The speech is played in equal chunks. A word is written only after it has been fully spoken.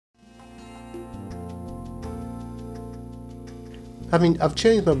I've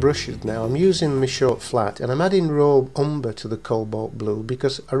changed my brushes now. I'm using my short flat and I'm adding raw umber to the cobalt blue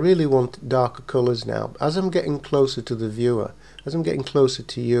because I really want darker colours now. As I'm getting closer to the viewer, as I'm getting closer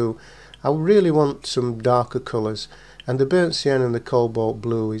to you, I really want some darker colours, and the burnt sienna and the cobalt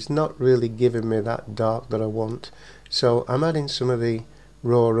blue is not really giving me that dark that I want. So I'm adding some of the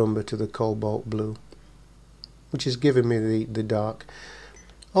raw umber to the cobalt blue, which is giving me the dark.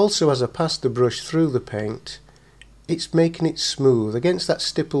 Also, as I pass the brush through the paint, it's making it smooth against that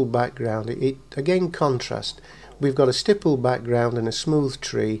stippled background. It again contrast. We've got a stippled background and a smooth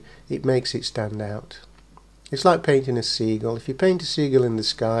tree. It makes it stand out. It's like painting a seagull. If you paint a seagull in the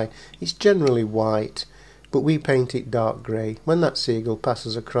sky, it's generally white, but we paint it dark grey. When that seagull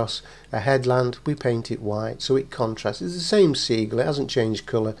passes across a headland, we paint it white, so it contrasts. It's the same seagull, it hasn't changed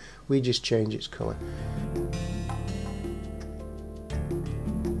colour, we just change its colour.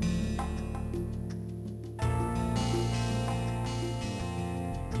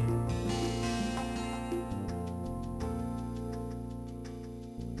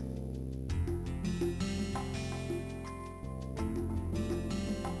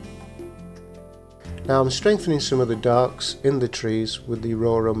 Now I'm strengthening some of the darks in the trees with the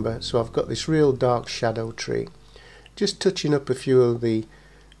raw umber, so I've got this real dark shadow tree. Just touching up a few of the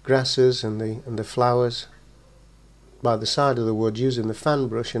grasses and the flowers by the side of the wood using the fan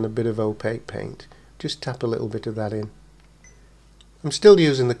brush and a bit of opaque paint. Just tap a little bit of that in. I'm still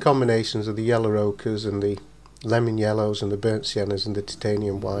using the combinations of the yellow ochres and the lemon yellows and the burnt siennas and the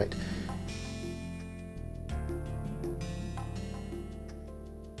titanium white.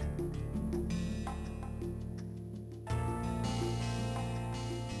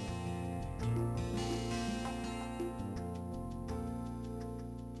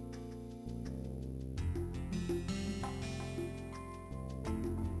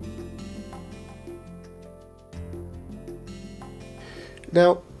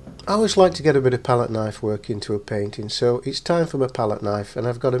 Now, I always like to get a bit of palette knife work into a painting, so it's time for my palette knife, and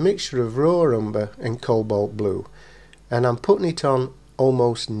I've got a mixture of raw umber and cobalt blue, and I'm putting it on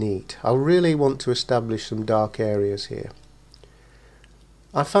almost neat. I really want to establish some dark areas here.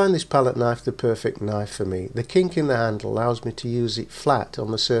 I find this palette knife the perfect knife for me. The kink in the handle allows me to use it flat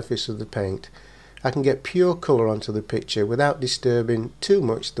on the surface of the paint. I can get pure colour onto the picture without disturbing too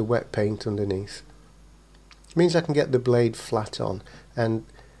much the wet paint underneath. It means I can get the blade flat on, and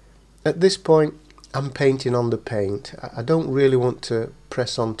at this point I'm painting on the paint. I don't really want to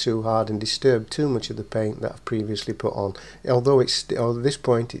press on too hard and disturb too much of the paint that I've previously put on, although at this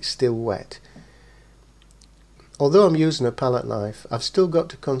point it's still wet. Although I'm using a palette knife, I've still got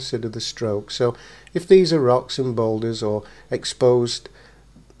to consider the stroke. So if these are rocks and boulders or exposed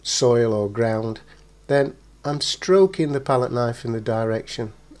soil or ground, then I'm stroking the palette knife in the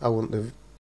direction I want the